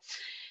 da-da-da-da.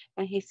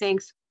 And he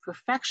thinks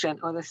perfection,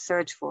 or the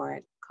search for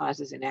it,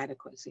 causes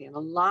inadequacy. And a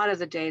lot of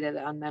the data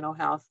on mental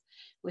health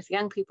with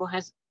young people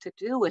has to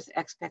do with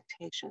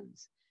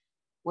expectations,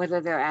 whether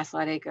they're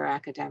athletic or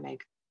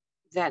academic,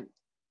 that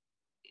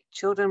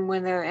children,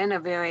 when they're in a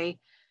very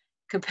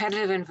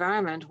competitive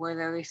environment where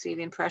they're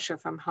receiving pressure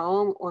from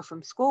home or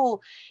from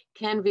school,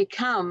 can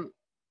become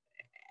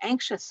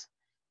anxious.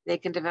 They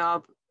can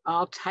develop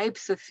all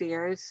types of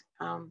fears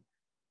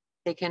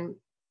they can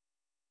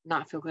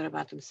not feel good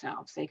about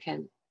themselves. They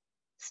can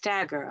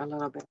stagger a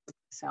little bit with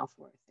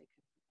self-worth. They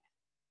can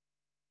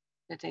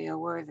forget that they are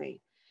worthy.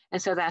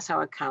 And so that's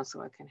how a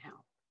counselor can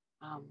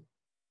help.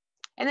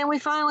 And then we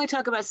finally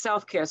talk about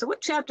self-care. So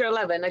with chapter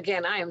 11,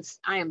 again, I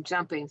am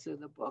jumping through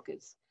the book.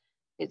 It's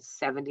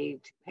 72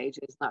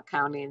 pages, not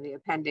counting the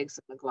appendix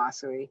and the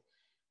glossary.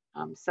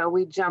 So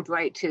we jump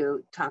right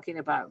to talking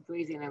about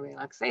breathing and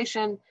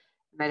relaxation,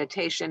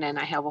 meditation, and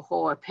I have a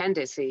whole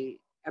appendix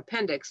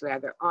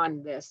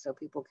on this so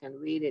people can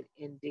read it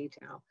in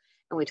detail.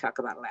 And we talk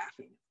about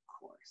laughing, of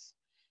course.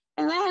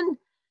 And then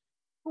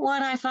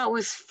what I thought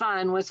was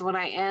fun was when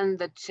I end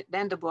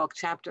the book,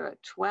 chapter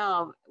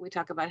 12, we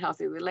talk about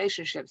healthy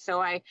relationships.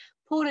 So I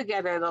pull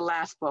together the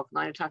last book,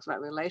 Nonnie Talks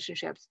about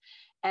relationships.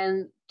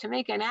 And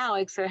Tamika and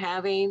Alex are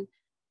having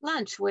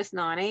lunch with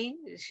Nonnie.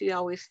 She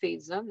always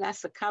feeds them.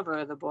 That's the cover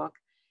of the book.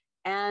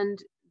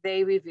 And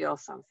they reveal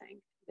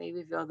something. They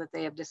reveal that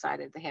they have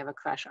decided they have a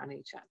crush on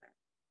each other.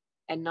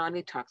 And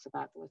Nonnie talks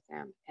about it with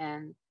them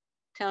and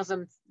tells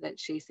them that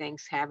she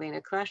thinks having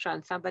a crush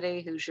on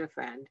somebody who's your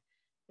friend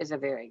is a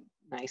very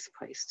nice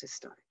place to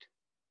start.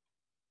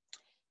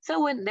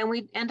 So then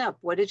we end up,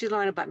 what did you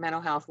learn about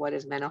mental health? What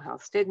is mental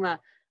health stigma?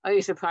 Are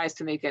you surprised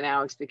Tamika and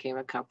Alex became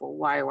a couple?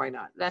 Why or why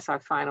not? That's our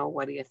final,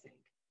 what do you think?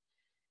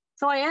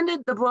 So I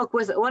ended the book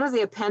with one of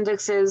the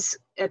appendices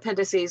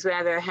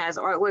has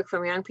artwork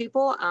from young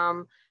people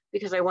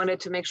because I wanted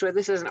to make sure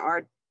this is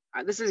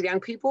this is young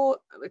people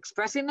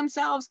expressing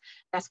themselves.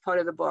 That's part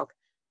of the book.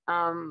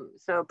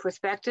 So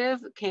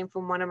perspective came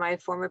from one of my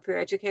former peer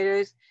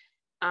educators.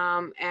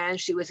 And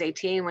she was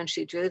 18 when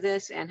she drew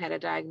this and had a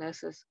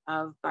diagnosis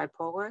of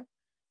bipolar,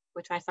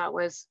 which I thought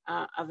was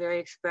a very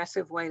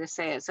expressive way to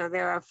say it. So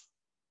there are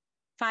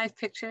 5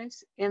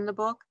 pictures in the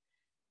book.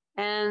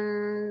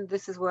 And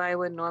this is where I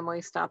would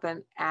normally stop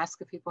and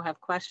ask if people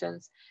have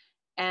questions.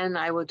 And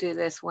I will do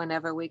this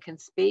whenever we can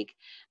speak.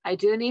 I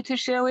do need to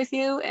share with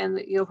you,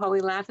 and you'll probably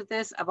laugh at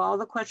this, of all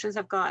the questions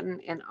I've gotten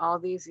in all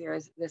these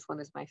years, this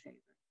one is my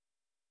favorite.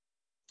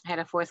 I had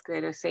a 4th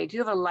grader say, do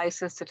you have a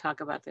license to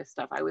talk about this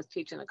stuff? I was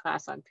teaching a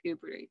class on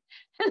puberty.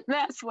 And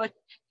that's what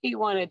he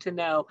wanted to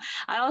know.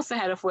 I also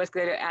had a 4th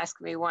grader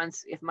ask me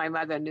once if my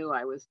mother knew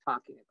I was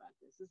talking about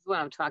this. This is what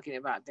I'm talking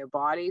about, their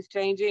bodies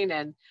changing.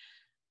 And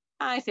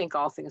I think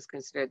all things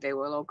considered, they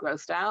were a little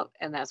grossed out.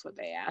 And that's what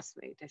they asked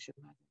me. Does your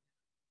mother know?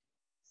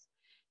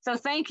 So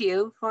thank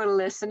you for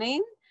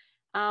listening.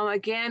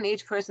 Again,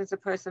 each person's a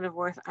person of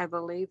worth. I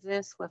believe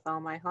this with all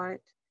my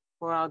heart.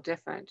 We're all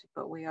different,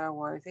 but we are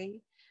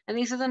worthy. And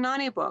these are the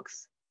Nonnie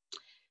books.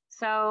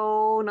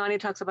 So Nonnie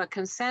talks about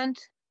consent.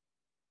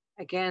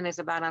 Again, is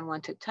about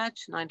unwanted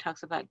touch. Nonnie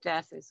talks about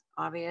death is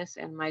obvious.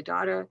 And my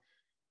daughter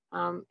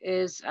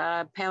is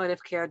a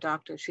palliative care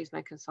doctor. She's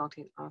my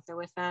consulting author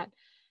with that.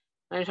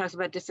 Nonnie talks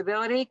about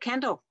disability.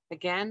 Kendall,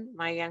 again,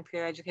 my young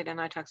peer educator.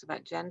 Nonnie talks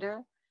about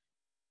gender.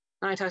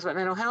 Nonnie talks about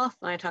mental health.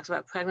 Nonnie talks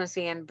about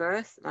pregnancy and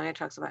birth. Nonnie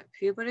talks about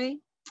puberty.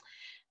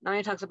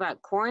 Nonnie talks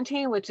about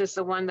quarantine, which is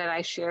the one that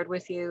I shared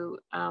with you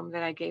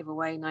that I gave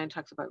away. Nonnie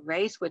talks about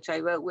race, which I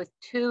wrote with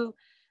 2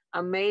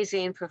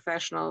 amazing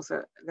professionals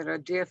that are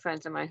dear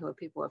friends of mine who are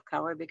people of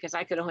color, because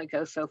I could only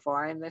go so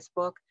far in this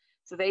book.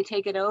 So they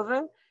take it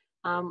over.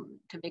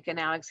 Tamika and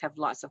Alex have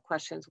lots of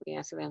questions. We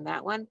answer in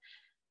that one.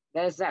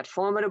 There's that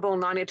formidable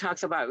Nonnie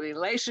talks about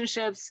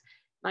relationships.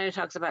 Nonnie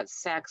talks about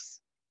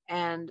sex.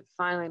 And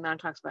finally, Nonnie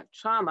talks about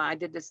trauma. I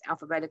did this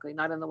alphabetically,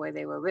 not in the way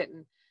they were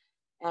written.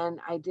 And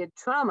I did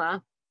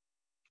trauma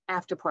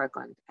after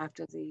Parkland,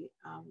 after the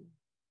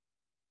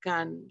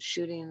gun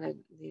shooting,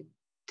 the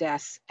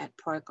deaths at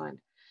Parkland.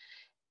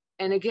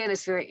 And again,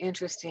 it's very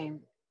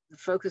interesting. The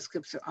focus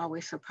groups are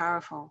always so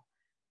powerful.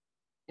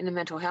 In the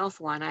mental health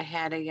one, I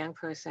had a young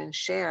person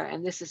share,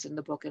 and this is in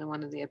the book in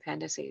one of the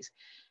appendices,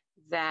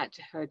 that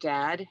her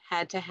dad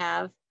had to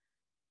have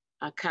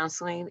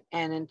counseling,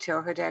 and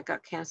until her dad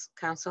got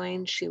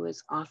counseling, she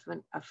was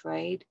often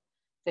afraid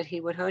that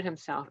he would hurt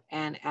himself.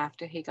 And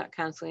after he got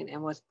counseling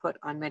and was put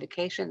on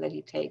medication that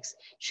he takes,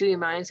 she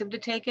reminds him to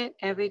take it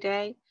every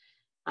day.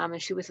 And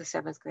she was a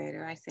 7th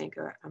grader, I think,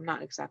 or I'm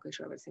not exactly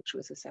sure, but I think she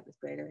was a 7th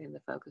grader in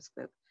the focus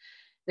group.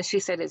 But she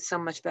said it's so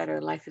much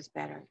better, life is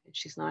better, and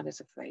she's not as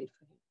afraid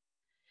for him.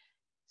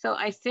 So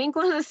I think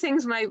one of the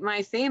things,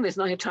 my theme is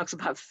Nonnie talks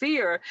about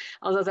fear,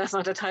 although that's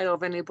not the title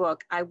of any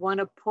book. I want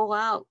to pull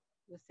out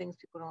the things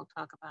people don't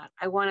talk about.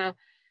 I want to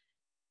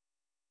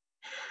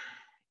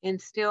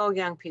instill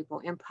young people,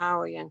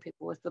 empower young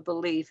people with the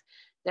belief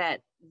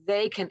that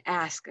they can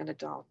ask an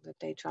adult that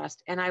they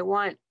trust. And I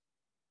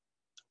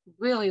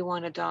really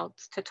want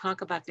adults to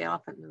talk about the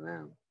elephant in the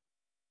room.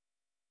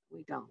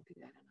 We don't do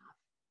that enough.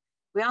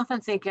 We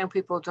often think young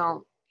people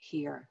don't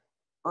hear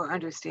or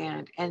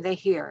understand, and they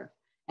hear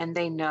and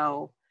they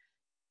know,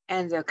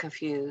 and they're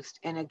confused.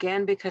 And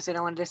again, because they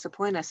don't want to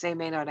disappoint us, they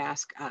may not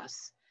ask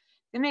us.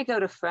 They may go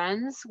to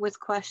friends with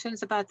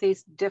questions about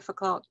these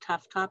difficult,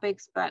 tough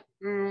topics, but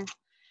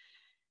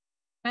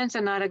friends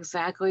are not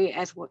exactly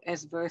as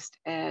versed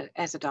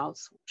as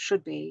adults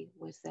should be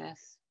with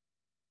this.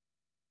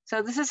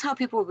 So this is how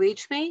people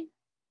reach me.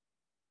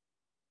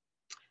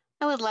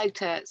 I would like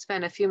to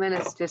spend a few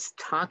minutes just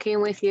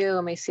talking with you.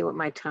 Let me see what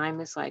my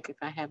time is like, if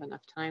I have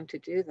enough time to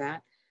do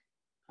that.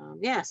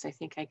 Yes, I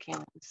think I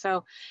can.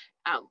 So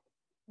um,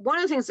 one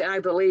of the things that I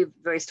believe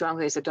very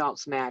strongly is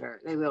adults matter.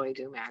 They really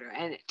do matter.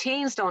 And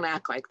teens don't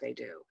act like they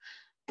do.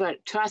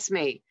 But trust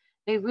me,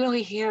 they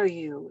really hear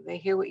you. They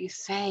hear what you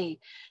say.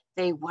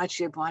 They watch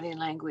your body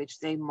language.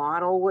 They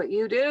model what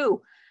you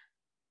do.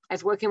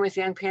 As working with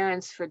young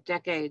parents for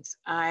decades,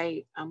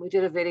 we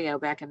did a video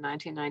back in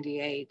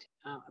 1998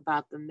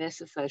 about the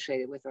myths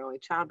associated with early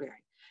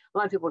childbearing. A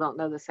lot of people don't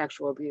know that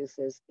sexual abuse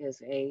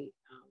is a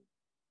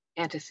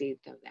antecedent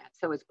of that.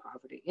 So it's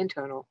poverty,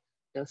 internal,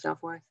 no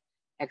self-worth,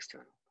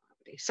 external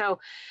poverty. So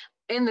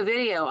in the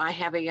video, I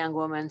have a young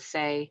woman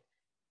say,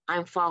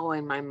 I'm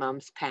following my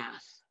mom's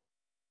path.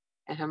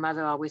 And her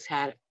mother always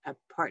had a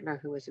partner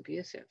who was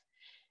abusive.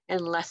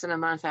 And less than a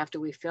month after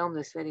we filmed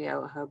this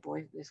video,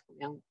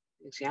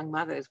 this young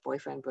mother's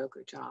boyfriend broke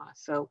her jaw.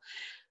 So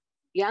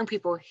young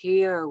people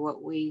hear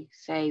what we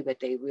say, but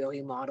they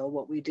really model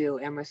what we do.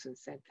 Emerson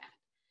said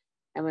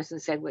that. Emerson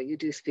said, what you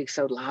do speaks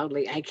so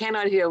loudly, I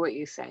cannot hear what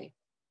you say.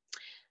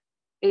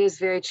 It is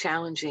very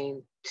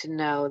challenging to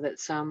know that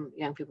some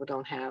young people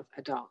don't have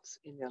adults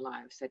in their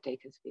lives that they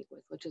can speak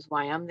with, which is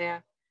why I'm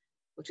there,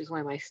 which is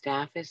why my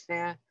staff is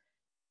there.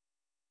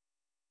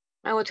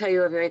 I will tell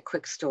you a very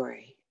quick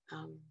story.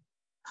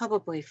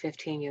 Probably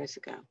 15 years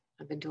ago,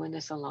 I've been doing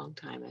this a long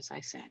time, as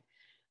I said.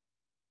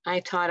 I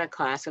taught a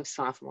class of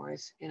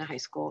sophomores in a high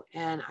school,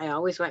 and I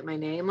always write my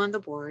name on the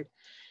board.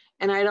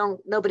 And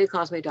nobody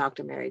calls me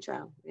Dr. Mary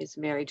Jo. It's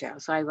Mary Jo.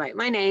 So I write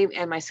my name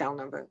and my cell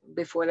number.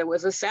 Before there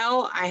was a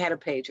cell, I had a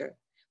pager.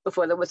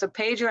 Before there was a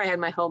pager, I had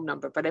my home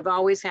number. But I've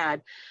always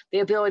had the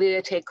ability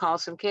to take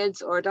calls from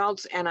kids or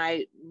adults, and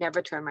I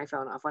never turn my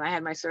phone off. When I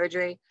had my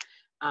surgery,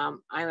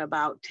 I'm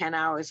about 10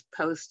 hours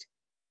post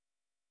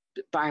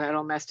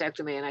bilateral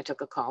mastectomy, and I took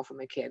a call from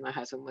a kid. My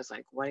husband was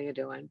like, what are you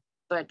doing?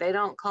 But they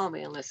don't call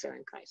me unless they're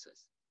in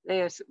crisis.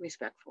 They are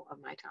respectful of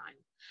my time.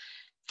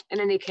 In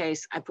any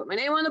case, I put my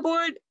name on the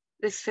board,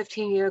 this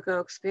 15-year ago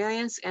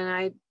experience, and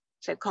I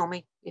said, call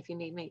me if you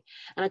need me.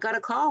 And I got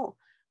a call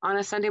on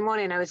a Sunday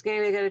morning. I was getting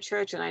ready to go to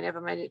church, and I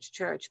never made it to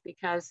church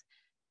because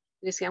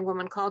this young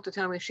woman called to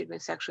tell me she'd been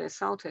sexually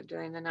assaulted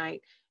during the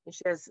night, and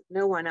she has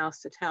no one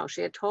else to tell.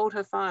 She had told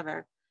her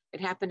father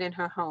it happened in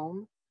her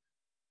home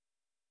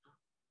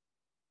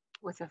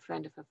with a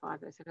friend of her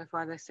father's, and her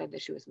father said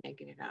that she was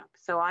making it up.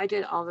 So I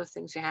did all the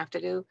things you have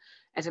to do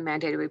as a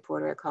mandated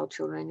reporter. I called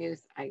children and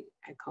youth. I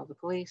called the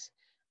police.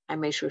 I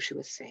made sure she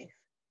was safe.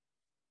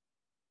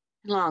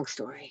 Long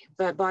story,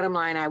 but bottom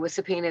line, I was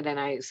subpoenaed and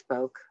I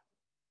spoke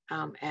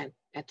at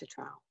the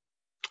trial.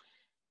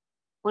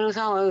 When it was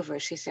all over,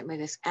 she sent me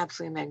this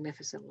absolutely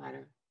magnificent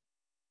letter,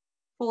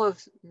 full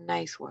of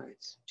nice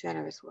words,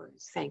 generous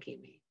words, thanking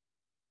me.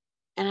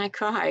 And I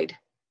cried.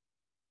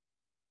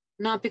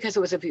 Not because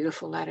it was a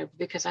beautiful letter, but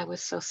because I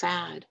was so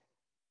sad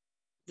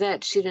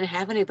that she didn't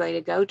have anybody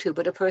to go to,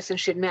 but a person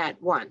she'd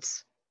met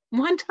once,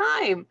 one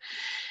time.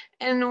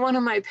 And one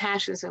of my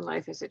passions in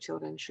life is that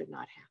children should not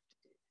have to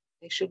do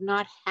that. They should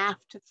not have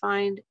to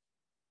find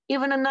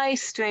even a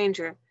nice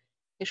stranger.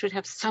 They should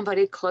have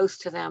somebody close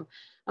to them,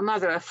 a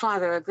mother, a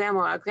father, a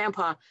grandma, a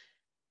grandpa,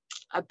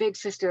 a big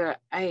sister,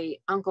 a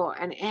uncle,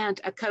 an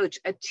aunt, a coach,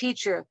 a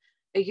teacher,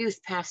 a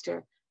youth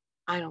pastor.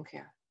 I don't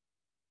care.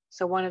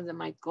 So one of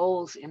my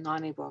goals in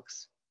Nonnie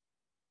books,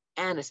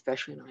 and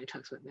especially Nonnie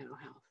Talks with mental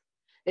health,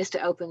 is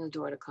to open the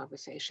door to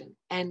conversation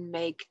and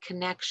make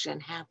connection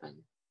happen.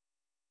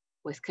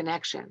 With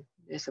connection,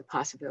 there's a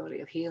possibility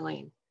of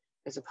healing.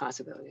 There's a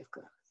possibility of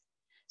growth.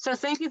 So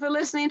thank you for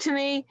listening to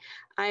me.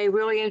 I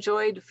really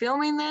enjoyed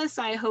filming this.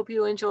 I hope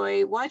you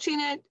enjoy watching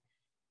it.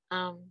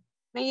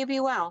 May you be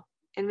well,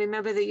 and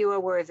remember that you are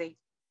worthy.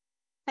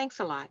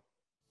 Thanks a lot.